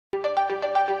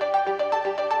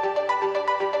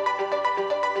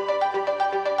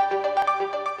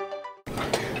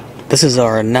This is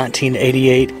our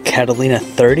 1988 Catalina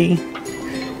 30.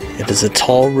 It is a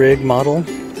tall rig model.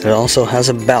 It also has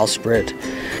a bowsprit.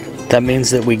 That means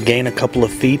that we gain a couple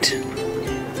of feet.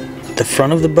 The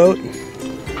front of the boat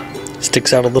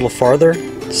sticks out a little farther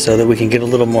so that we can get a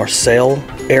little more sail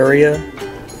area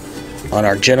on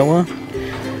our Genoa.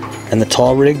 And the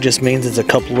tall rig just means it's a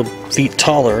couple of feet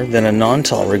taller than a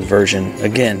non-tall rig version.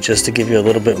 Again, just to give you a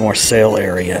little bit more sail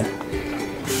area.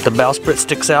 The bowsprit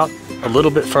sticks out a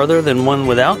little bit further than one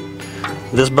without.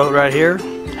 This boat right here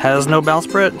has no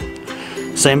bowsprit.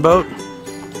 Same boat,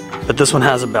 but this one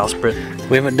has a bowsprit.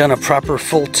 We haven't done a proper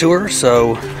full tour,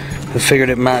 so we figured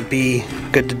it might be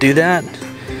good to do that.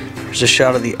 There's a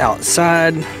shot of the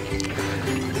outside.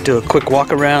 Do a quick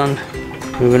walk around,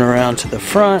 moving around to the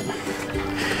front.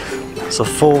 It's a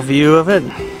full view of it.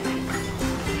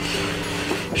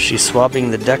 She's swapping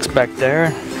the decks back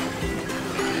there.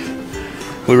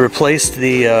 We replaced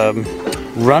the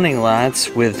running lights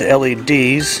with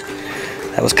LEDs.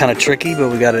 That was kind of tricky, but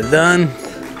we got it done.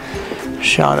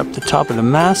 Shot up the top of the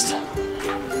mast.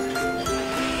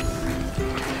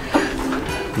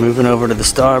 Moving over to the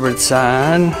starboard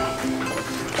side.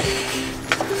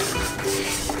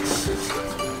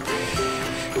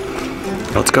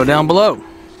 Let's go down below.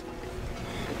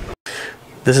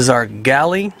 This is our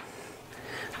galley.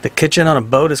 The kitchen on a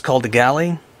boat is called a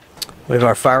galley. We have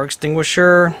our fire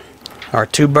extinguisher, our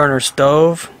 2-burner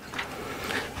stove,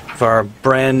 our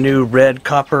brand new red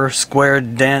copper square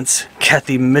dance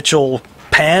Kathy Mitchell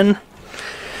pan.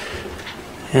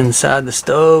 Inside the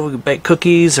stove, we can bake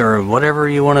cookies or whatever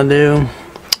you want to do.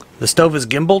 The stove is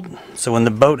gimbaled, so when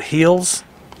the boat heels,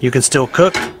 you can still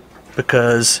cook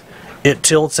because it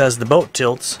tilts as the boat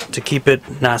tilts to keep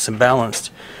it nice and balanced.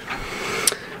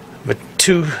 With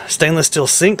 2 stainless steel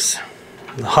sinks,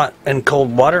 hot and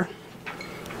cold water.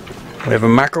 We have a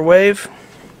microwave.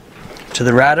 To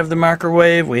the right of the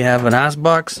microwave, we have an ice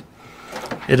box.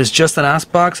 It is just an ice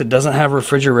box. It doesn't have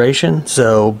refrigeration,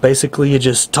 so basically you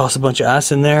just toss a bunch of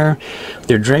ice in there with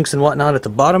your drinks and whatnot at the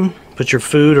bottom. Put your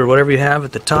food or whatever you have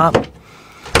at the top.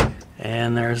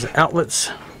 And there's outlets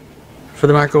for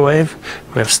the microwave.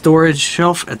 We have storage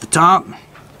shelf at the top.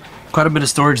 Quite a bit of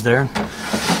storage there.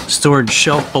 Storage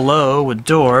shelf below with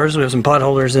doors. We have some pot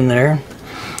holders in there.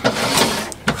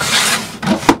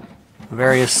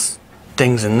 Various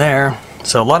things in there.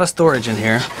 So a lot of storage in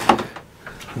here.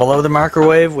 Below the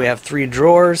microwave we have 3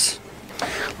 drawers.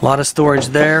 A lot of storage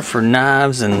there for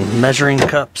knives and measuring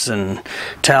cups and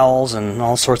towels and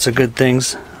all sorts of good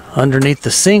things. Underneath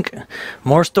the sink,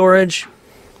 more storage.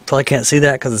 Probably can't see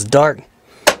that because it's dark.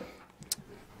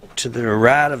 To the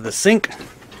right of the sink,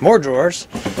 more drawers.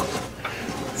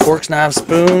 Forks, knives,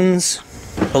 spoons.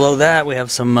 Below that we have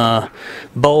some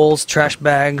bowls, trash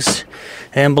bags,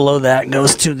 and below that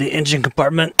goes to the engine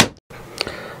compartment.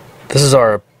 This is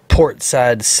our port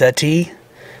side settee.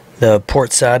 The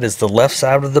port side is the left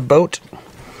side of the boat,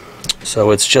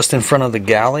 so it's just in front of the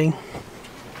galley.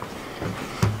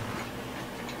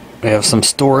 We have some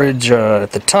storage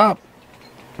at the top,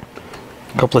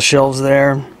 a couple of shelves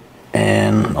there,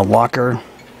 and a locker.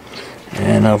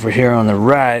 And over here on the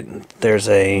right there's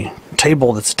a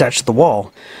table that's attached to the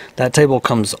wall. That table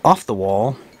comes off the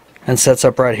wall and sets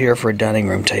up right here for a dining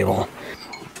room table.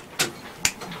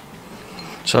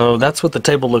 So that's what the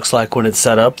table looks like when it's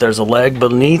set up. There's a leg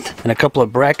beneath and a couple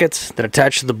of brackets that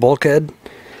attach to the bulkhead.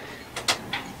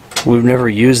 We've never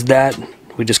used that.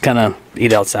 We just kind of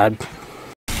eat outside.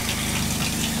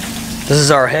 This is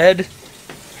our head.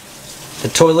 The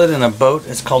toilet in a boat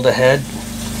is called a head.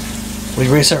 We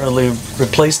recently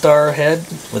replaced our head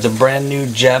with a brand new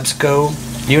Jabsco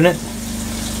unit,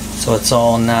 so it's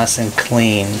all nice and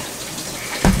clean.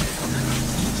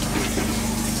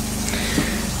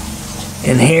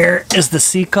 In here is the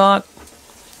seacock.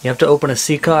 You have to open a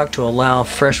seacock to allow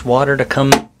fresh water to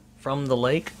come from the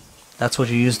lake. That's what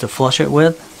you use to flush it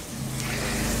with.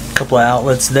 A couple of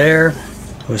outlets there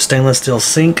with a stainless steel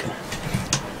sink.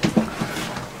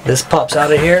 This pops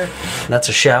out of here. That's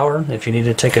a shower if you need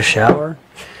to take a shower.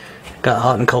 Got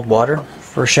hot and cold water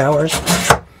for showers.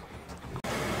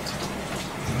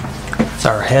 It's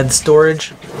our head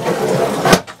storage.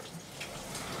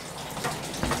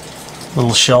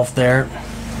 Little shelf there.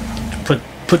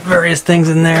 Put various things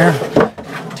in there.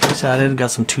 Two-sided. Got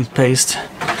some toothpaste.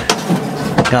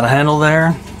 Got a handle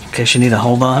there in case you need to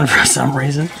hold on for some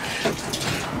reason.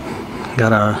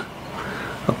 Got a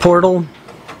portal.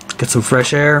 Get some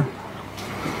fresh air.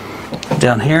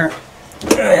 Down here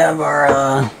we have our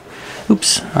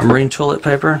our marine toilet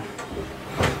paper.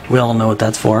 We all know what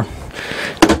that's for.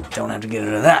 Don't have to get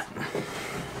into that.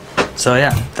 So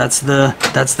yeah, that's the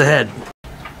head.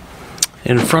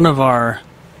 In front of our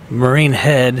marine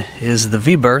head is the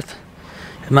V-berth.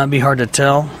 It might be hard to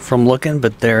tell from looking,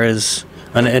 but there is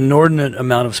an inordinate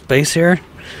amount of space here.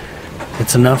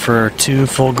 It's enough for 2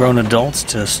 full-grown adults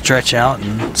to stretch out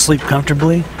and sleep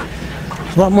comfortably.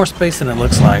 There's a lot more space than it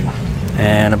looks like.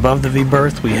 And above the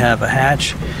V-berth we have a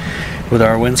hatch with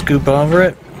our wind scoop over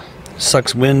it.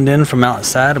 Sucks wind in from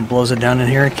outside and blows it down in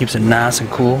here. It keeps it nice and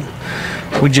cool.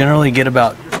 We generally get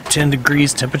about 10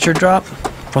 degrees temperature drop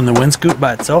from the wind scoop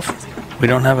by itself. We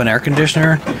don't have an air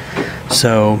conditioner,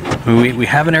 so we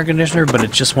have an air conditioner, but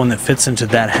it's just one that fits into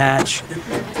that hatch,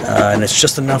 and it's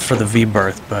just enough for the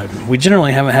V-berth. But we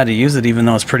generally haven't had to use it, even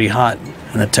though it's pretty hot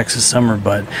in the Texas summer.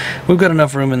 But we've got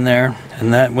enough room in there,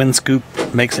 and that wind scoop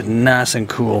makes it nice and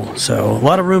cool. So a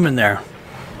lot of room in there,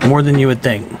 more than you would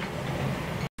think.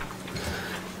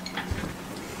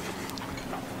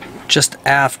 Just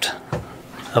aft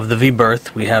of the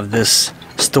V-berth we have this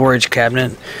storage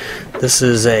cabinet. This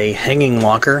is a hanging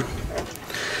locker.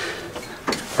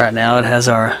 Right now it has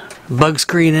our bug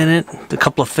screen in it, a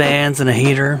couple of fans and a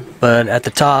heater, but at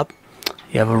the top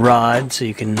you have a rod so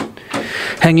you can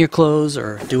hang your clothes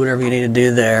or do whatever you need to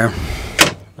do there.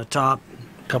 The top,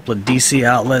 a couple of DC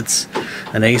outlets,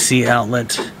 an AC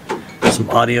outlet, some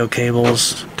audio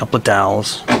cables, a couple of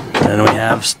towels, and then we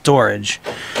have storage.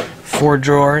 4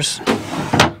 drawers,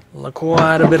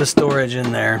 quite a bit of storage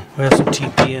in there. We have some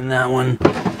TP in that one.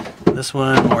 This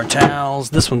one, more towels.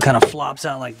 This one kind of flops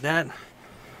out like that.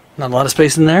 Not a lot of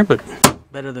space in there, but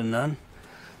better than none.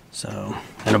 So,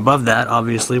 and above that,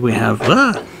 obviously, we have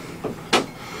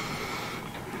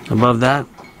above that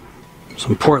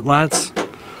some port lights.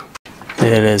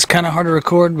 It is kind of hard to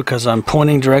record because I'm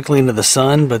pointing directly into the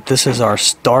sun, but this is our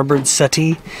starboard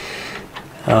settee.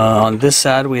 On this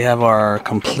side we have our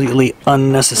completely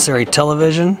unnecessary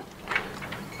television.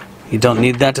 You don't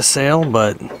need that to sail,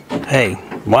 but hey,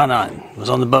 why not? It was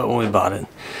on the boat when we bought it.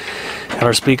 Got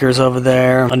our speakers over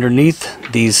there.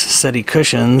 Underneath these settee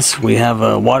cushions we have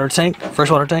a water tank,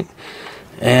 freshwater tank,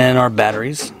 and our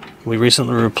batteries. We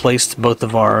recently replaced both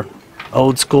of our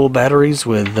old school batteries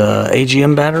with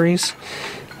AGM batteries.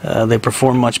 They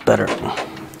perform much better.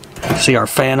 See our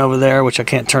fan over there, which I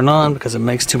can't turn on because it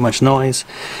makes too much noise.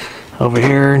 Over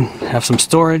here have some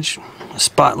storage, a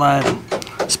spotlight,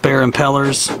 spare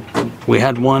impellers. We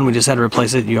had one, we just had to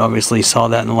replace it. You obviously saw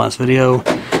that in the last video.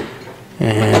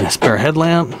 And a spare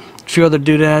headlamp, a few other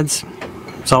doodads.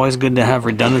 It's always good to have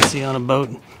redundancy on a boat.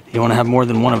 You want to have more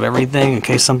than one of everything in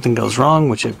case something goes wrong,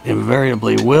 which it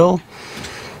invariably will.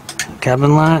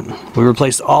 Cabin light. We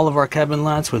replaced all of our cabin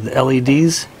lights with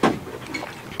LEDs.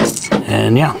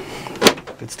 And yeah,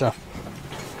 good stuff.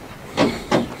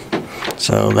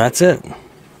 So that's it.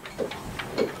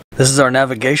 This is our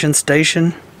navigation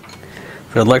station.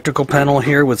 The electrical panel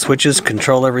here with switches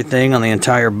control everything on the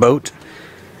entire boat.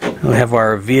 We have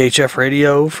our VHF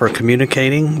radio for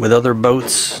communicating with other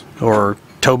boats, or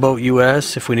Towboat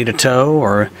US if we need a tow,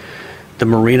 or the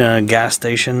Marina gas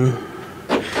station.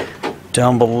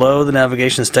 Down below the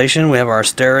navigation station we have our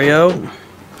stereo.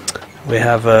 We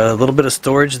have a little bit of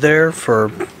storage there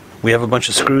we have a bunch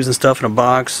of screws and stuff in a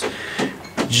box.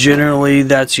 Generally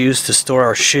that's used to store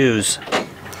our shoes.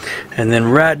 And then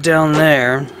right down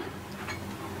there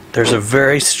there's a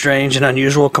very strange and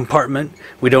unusual compartment.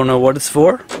 We don't know what it's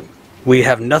for. We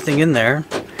have nothing in there.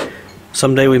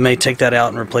 Someday we may take that out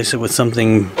and replace it with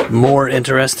something more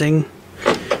interesting.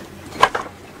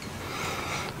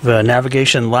 The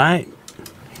navigation light,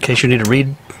 in case you need to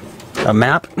read a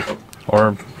map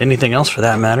or anything else for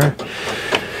that matter.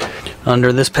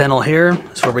 Under this panel here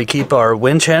is where we keep our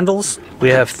winch handles. We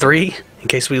have 3 in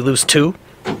case we lose 2.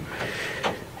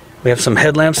 We have some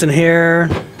headlamps in here,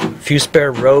 a few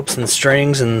spare ropes and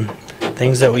strings and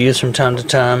things that we use from time to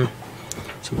time.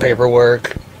 Some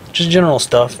paperwork, just general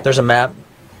stuff. There's a map.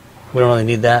 We don't really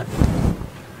need that.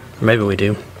 Or maybe we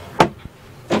do.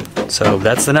 So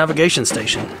that's the navigation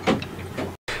station.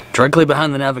 Directly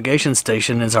behind the navigation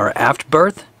station is our aft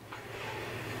berth.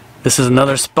 This is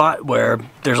another spot where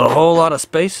there's a whole lot of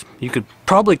space. You could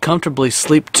probably comfortably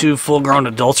sleep 2 full-grown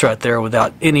adults right there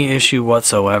without any issue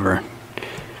whatsoever.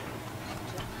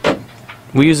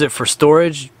 We use it for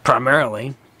storage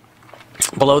primarily.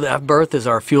 Below the aft berth is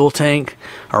our fuel tank,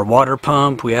 our water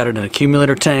pump. We added an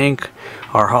accumulator tank.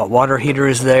 Our hot water heater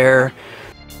is there.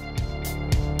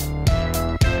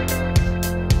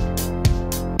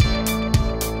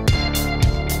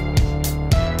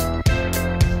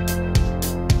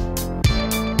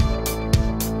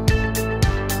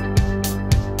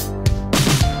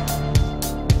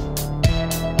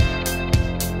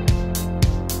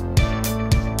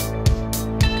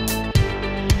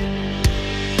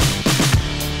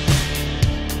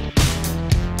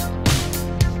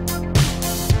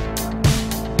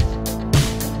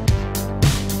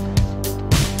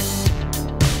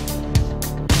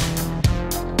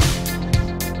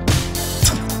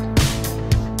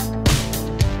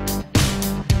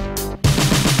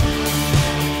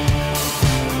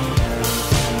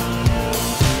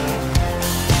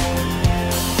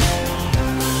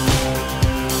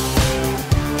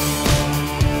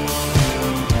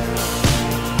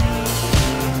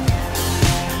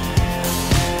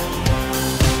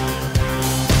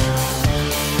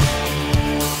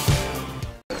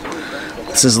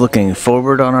 This is looking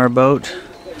forward on our boat.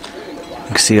 You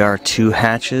can see our two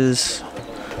hatches,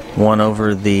 one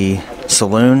over the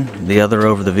saloon, the other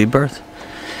over the V-berth.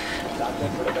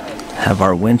 Have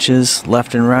our winches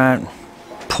left and right,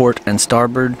 port and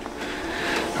starboard.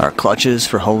 Our clutches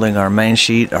for holding our main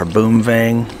sheet, our boom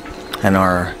vang, and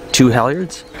our two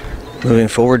halyards. Moving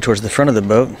forward towards the front of the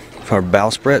boat, our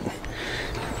bowsprit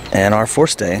and our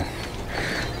forestay.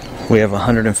 We have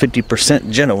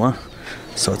 150% Genoa,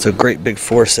 so it's a great big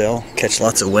foresail, catch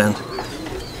lots of wind.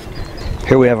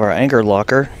 Here we have our anchor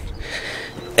locker,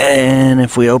 and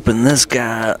if we open this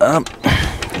guy up,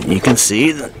 you can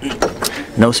see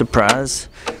that, no surprise,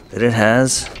 that it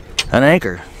has an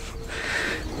anchor.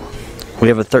 We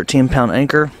have a 13-pound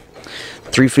anchor,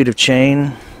 3 feet of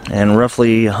chain, and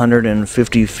roughly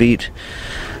 150 feet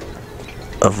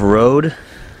of rode.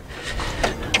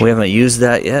 We haven't used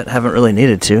that yet, haven't really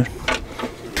needed to.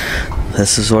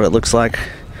 This is what it looks like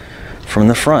from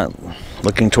the front,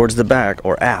 looking towards the back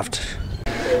or aft.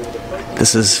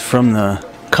 This is from the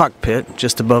cockpit,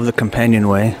 just above the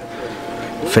companionway,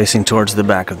 facing towards the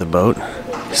back of the boat.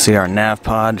 You see our nav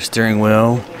pod, steering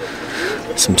wheel,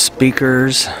 some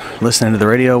speakers, listening to the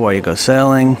radio while you go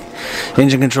sailing,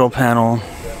 engine control panel.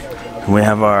 And we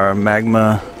have our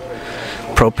Magma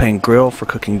propane grill for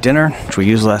cooking dinner, which we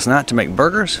used last night to make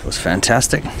burgers. It was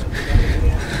fantastic.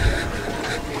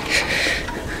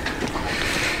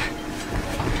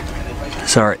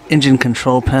 It's our engine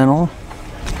control panel.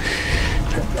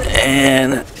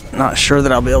 And not sure that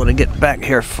I'll be able to get back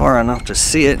here far enough to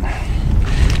see it,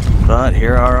 but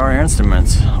here are our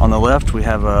instruments. On the left we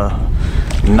have a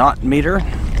knot meter,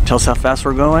 tells how fast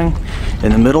we're going.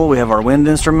 In the middle we have our wind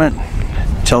instrument,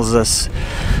 tells us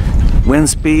wind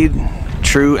speed,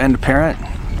 true and apparent,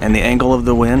 and the angle of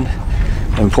the wind,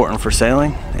 important for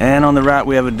sailing. And on the right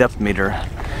we have a depth meter,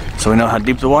 so we know how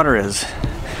deep the water is.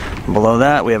 Below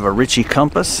that we have a Ritchie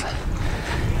compass,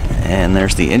 and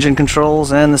there's the engine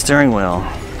controls and the steering wheel.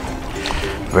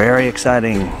 Very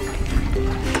exciting.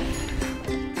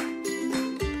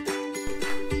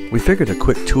 We figured a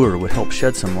quick tour would help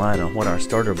shed some light on what our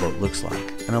starter boat looks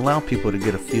like and allow people to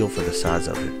get a feel for the size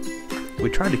of it. We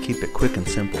tried to keep it quick and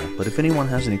simple, but if anyone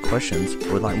has any questions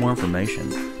or would like more information,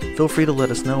 feel free to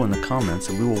let us know in the comments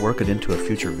and we will work it into a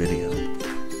future video.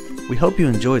 We hope you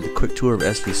enjoyed the quick tour of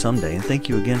svSomeday, and thank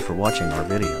you again for watching our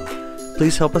video.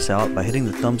 Please help us out by hitting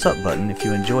the thumbs up button if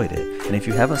you enjoyed it, and if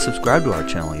you haven't subscribed to our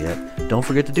channel yet, don't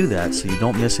forget to do that so you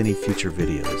don't miss any future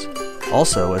videos.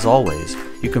 Also, as always,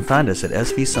 you can find us at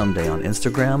svSomeday on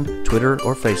Instagram, Twitter,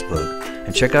 or Facebook,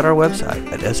 and check out our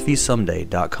website at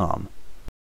svSomeday.com.